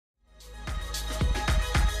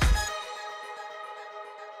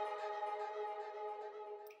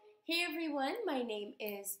everyone, my name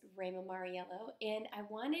is Rayma Mariello, and I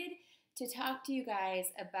wanted to talk to you guys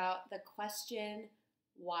about the question,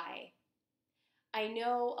 why? I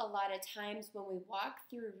know a lot of times when we walk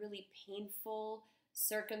through really painful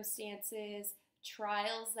circumstances,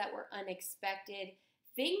 trials that were unexpected,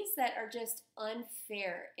 things that are just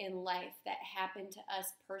unfair in life that happen to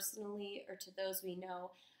us personally or to those we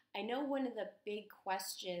know one of the big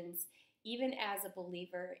questions, even as a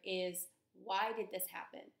believer, is why did this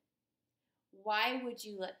happen? Why would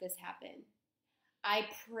you let this happen? I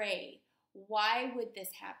pray, why would this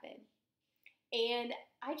happen? And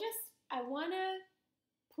I want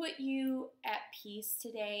to put you at peace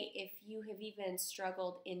today if you have even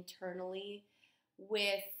struggled internally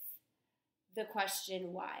with the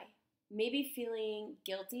question why. Maybe feeling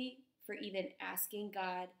guilty for even asking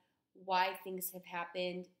God why things have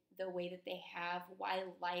happened the way that they have, why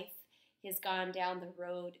life has gone down the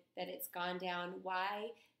road that it's gone down, why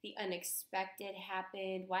the unexpected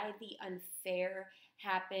happened, why the unfair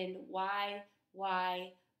happened, why.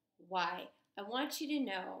 I want you to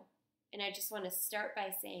know, and I just want to start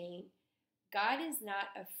by saying, God is not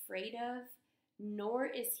afraid of, nor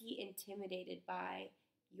is he intimidated by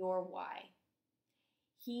your why.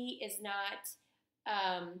 He is not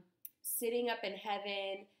sitting up in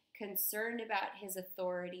heaven concerned about his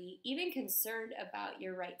authority, even concerned about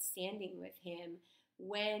your right standing with him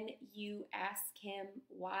when you ask him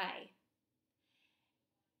why.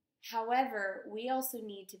 However, we also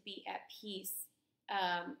need to be at peace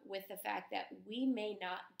with the fact that we may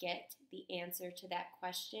not get the answer to that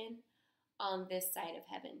question on this side of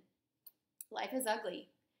heaven. Life is ugly.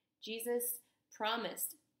 Jesus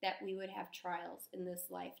promised that we would have trials in this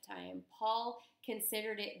lifetime. Paul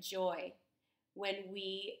considered it joy when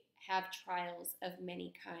we have trials of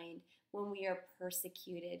many kind, when we are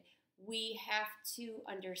persecuted. We have to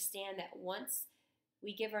understand that once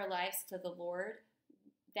we give our lives to the Lord,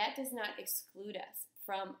 that does not exclude us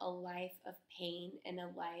from a life of pain and a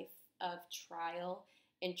life of trial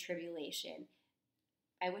and tribulation.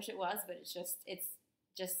 I wish it was, but it's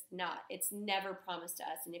just not. It's never promised to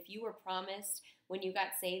us. And if you were promised when you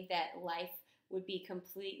got saved that life would be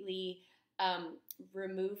completely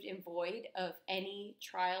removed and void of any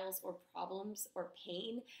trials or problems or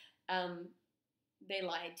pain, they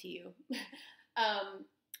lied to you.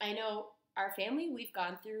 I know our family, we've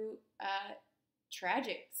gone through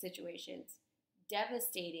tragic situations,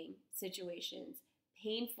 devastating situations,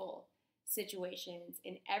 painful situations.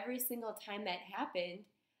 And every single time that happened,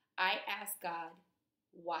 I asked God,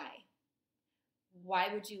 why?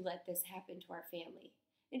 Why would you let this happen to our family?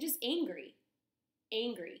 And just angry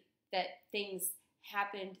that things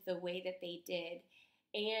happened the way that they did.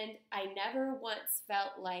 And I never once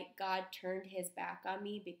felt like God turned his back on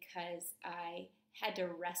me because I had to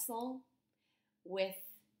wrestle with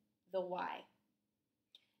the why.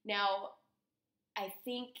 Now, I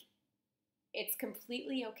think it's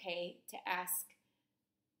completely okay to ask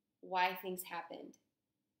why things happened.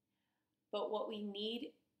 But what we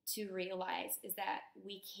need to realize is that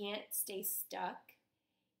we can't stay stuck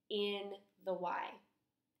in the why.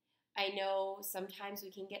 I know sometimes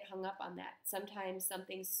we can get hung up on that. Sometimes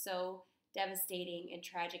something so devastating and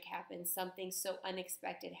tragic happens, something so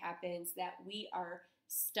unexpected happens that we are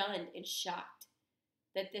stunned and shocked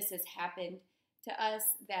that this has happened to us,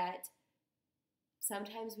 that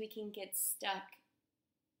sometimes we can get stuck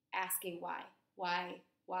asking why.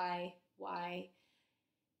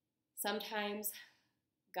 Sometimes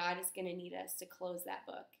God is going to need us to close that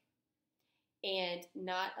book and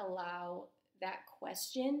not allow that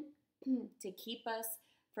question to keep us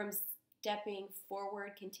from stepping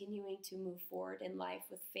forward, continuing to move forward in life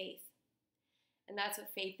with faith. And that's what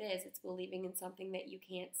faith is. It's believing in something that you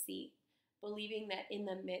can't see. Believing that in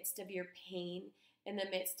the midst of your pain, in the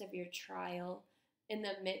midst of your trial, in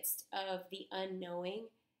the midst of the unknowing,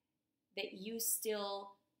 that you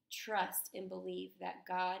still trust and believe that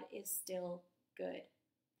God is still good.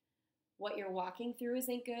 What you're walking through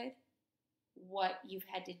isn't good. What you've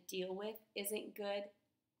had to deal with isn't good.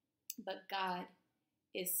 But God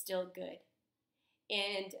is still good.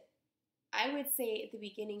 And I would say at the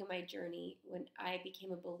beginning of my journey, when I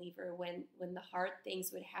became a believer, when the hard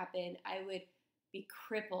things would happen, I would be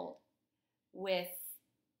crippled with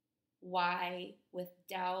why, with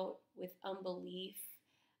doubt, with unbelief.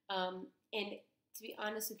 And to be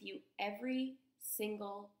honest with you, every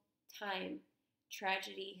single time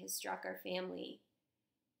tragedy has struck our family,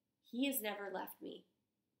 he has never left me.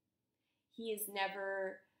 He has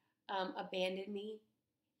never abandoned me.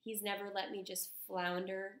 He's never let me just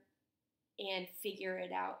flounder and figure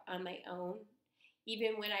it out on my own.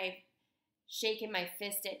 Even when I've shaken my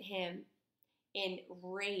fist at him in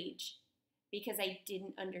rage because I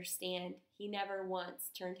didn't understand. He never once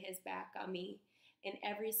turned his back on me. And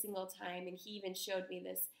every single time, and he even showed me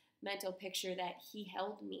this mental picture that he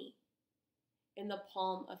held me in the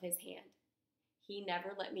palm of his hand. He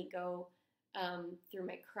never let me go through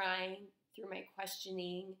my crying, through my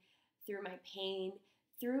questioning, through my pain,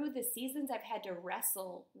 through the seasons I've had to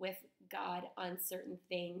wrestle with God on certain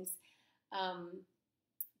things.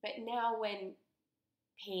 But now when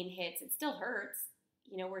pain hits, it still hurts.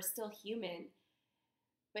 We're still human.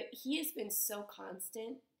 But he has been so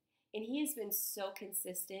constant, and he has been so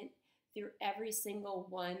consistent through every single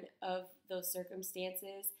one of those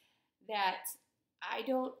circumstances that I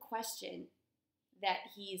don't question that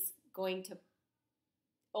he's going to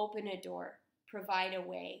open a door, provide a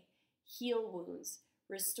way, heal wounds,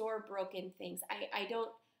 restore broken things. I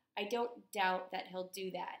don't doubt that he'll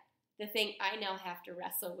do that. The thing I now have to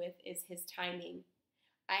wrestle with is his timing.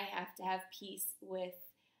 I have to have peace with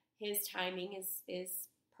his timing is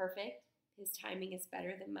perfect. His timing is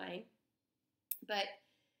better than mine. But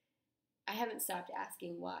I haven't stopped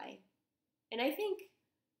asking why. And I think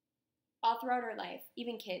all throughout our life,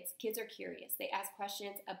 even kids are curious. They ask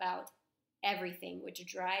questions about everything, which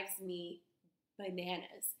drives me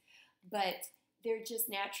bananas. But they're just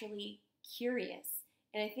naturally curious.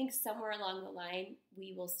 And I think somewhere along the line,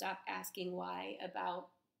 we will stop asking why about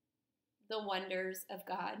the wonders of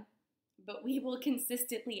God, but we will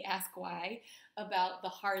consistently ask why about the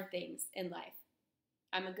hard things in life.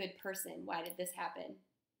 I'm a good person. Why did this happen?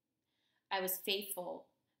 I was faithful.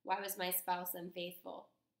 Why was my spouse unfaithful?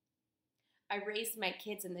 I raised my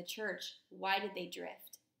kids in the church. Why did they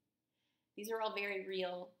drift? These are all very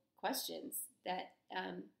real questions that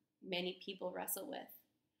many people wrestle with.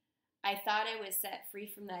 I thought I was set free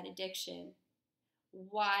from that addiction.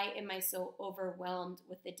 Why am I so overwhelmed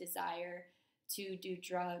with the desire to do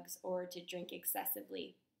drugs or to drink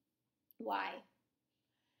excessively? Why?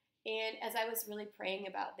 And as I was really praying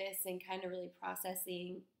about this and kind of really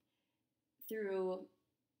processing through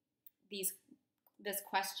this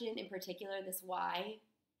question in particular, this why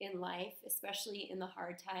in life, especially in the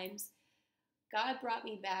hard times, God brought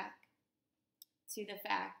me back to the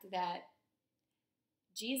fact that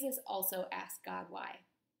Jesus also asked God why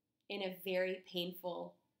in a very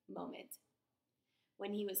painful moment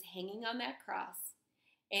when he was hanging on that cross.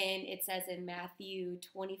 And it says in Matthew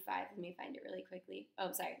 25, let me find it really quickly.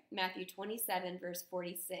 Matthew 27, verse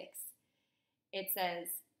 46. It says,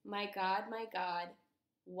 my God,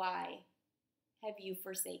 why have you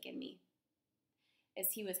forsaken me?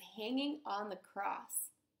 As he was hanging on the cross,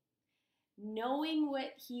 knowing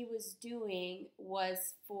what he was doing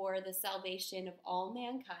was for the salvation of all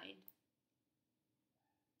mankind,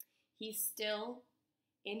 he still,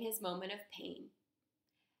 in his moment of pain,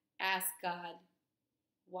 asked God,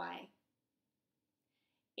 why?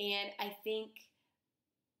 And I think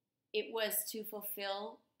it was to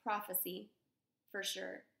fulfill prophecy, for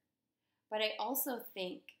sure. But I also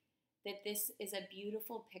think that this is a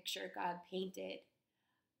beautiful picture God painted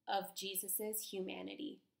of Jesus's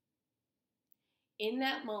humanity. In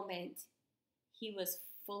that moment, he was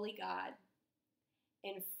fully God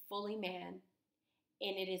and fully man,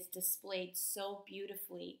 and it is displayed so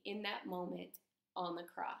beautifully in that moment on the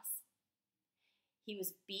cross. He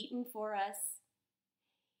was beaten for us.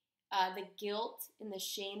 The guilt and the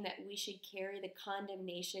shame that we should carry, the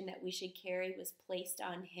condemnation that we should carry was placed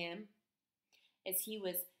on him as he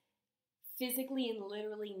was physically and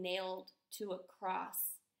literally nailed to a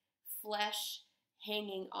cross, flesh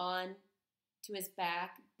hanging on to his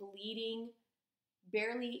back, bleeding,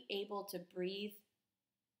 barely able to breathe.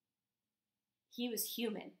 He was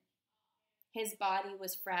human. His body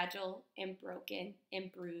was fragile and broken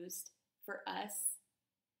and bruised for us.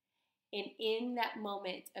 And in that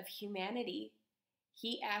moment of humanity,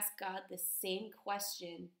 he asked God the same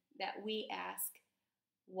question that we ask,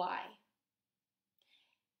 why?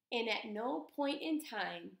 And at no point in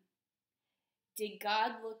time did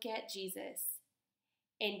God look at Jesus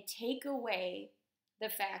and take away the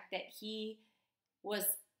fact that he was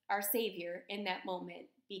our Savior in that moment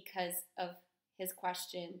because of his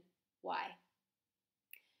question, why?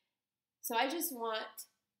 So I just want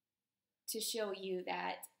to show you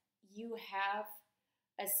that you have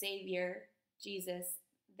a Savior, Jesus,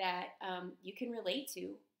 that you can relate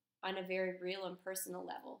to on a very real and personal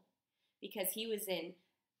level, because he was in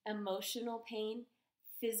emotional pain,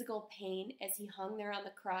 physical pain as he hung there on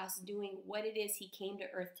the cross doing what it is he came to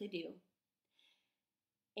earth to do.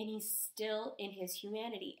 And he still, in his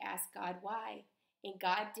humanity, asked God why. And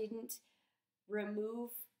God didn't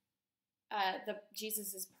remove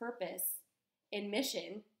Jesus's purpose and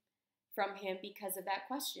mission from him because of that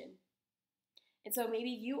question. And so maybe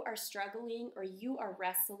you are struggling, or you are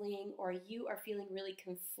wrestling, or you are feeling really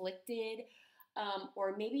conflicted,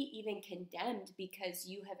 or maybe even condemned because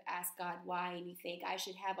you have asked God why, and you think, I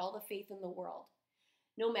should have all the faith in the world.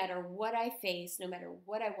 No matter what I face, no matter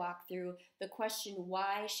what I walk through, the question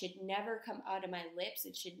why should never come out of my lips.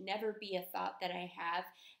 It should never be a thought that I have.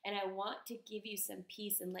 And I want to give you some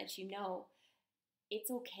peace and let you know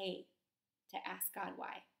it's okay to ask God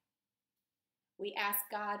why. We ask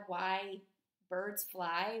God why birds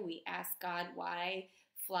fly. We ask God why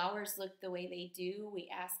flowers look the way they do. We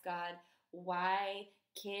ask God why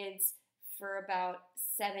kids for about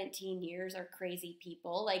 17 years are crazy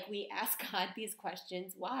people. Like, we ask God these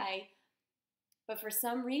questions, why? But for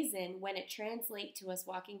some reason, when it translates to us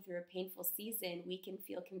walking through a painful season, we can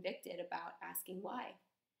feel convicted about asking why,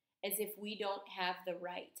 as if we don't have the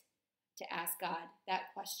right to ask God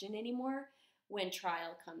that question anymore when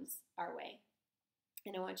trial comes our way.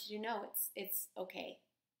 And I want you to know it's okay.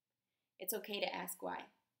 It's okay to ask why.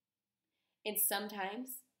 And sometimes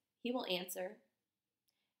He will answer,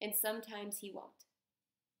 and sometimes He won't.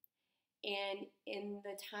 And in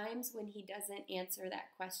the times when He doesn't answer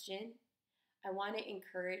that question, I want to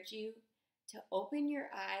encourage you to open your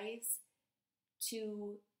eyes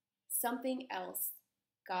to something else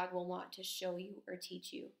God will want to show you or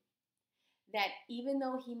teach you. That even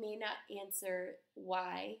though He may not answer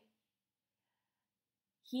why,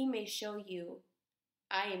 He may show you,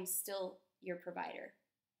 I am still your provider.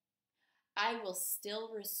 I will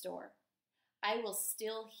still restore. I will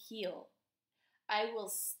still heal. I will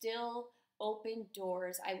still open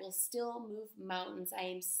doors. I will still move mountains. I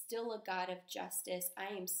am still a God of justice.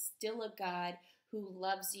 I am still a God who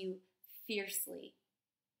loves you fiercely.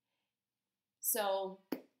 So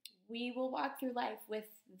we will walk through life with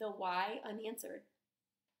the why unanswered.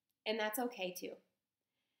 And that's okay too.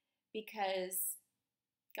 Because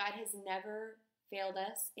God has never failed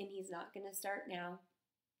us, and He's not going to start now.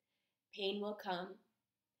 Pain will come.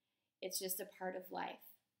 It's just a part of life.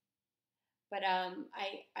 But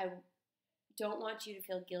I don't want you to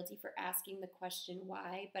feel guilty for asking the question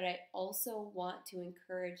why, but I also want to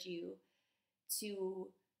encourage you to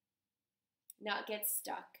not get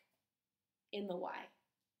stuck in the why.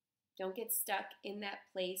 Don't get stuck in that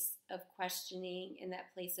place of questioning, in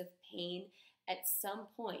that place of pain. At some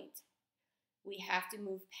point, we have to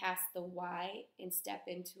move past the why and step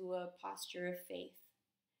into a posture of faith,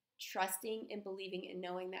 trusting and believing and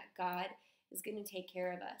knowing that God is going to take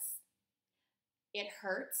care of us. It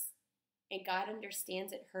hurts, and God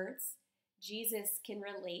understands it hurts. Jesus can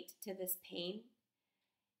relate to this pain.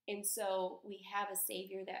 And so we have a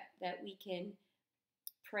Savior that we can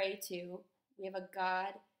pray to. We have a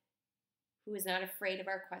God who is not afraid of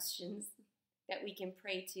our questions, that we can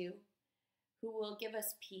pray to, who will give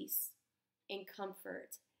us peace and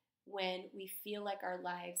comfort when we feel like our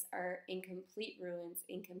lives are in complete ruins,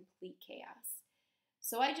 in complete chaos.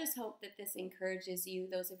 So I just hope that this encourages you,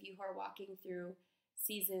 those of you who are walking through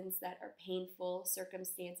seasons that are painful,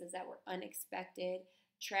 circumstances that were unexpected,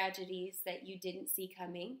 tragedies that you didn't see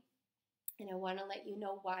coming. And I want to let you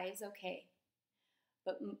know why is okay.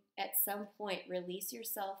 But at some point, release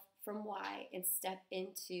yourself from why and step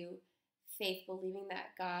into faith, believing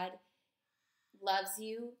that God loves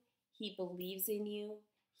you, He believes in you,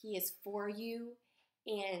 He is for you,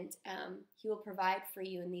 and He will provide for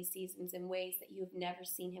you in these seasons in ways that you've never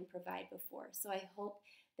seen Him provide before. So I hope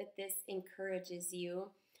that this encourages you.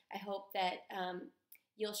 I hope that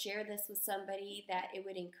you'll share this with somebody that it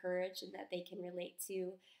would encourage and that they can relate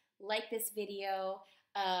to. Like this video,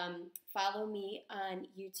 follow me on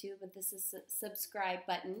YouTube with the subscribe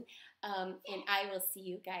button, and I will see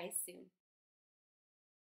you guys soon.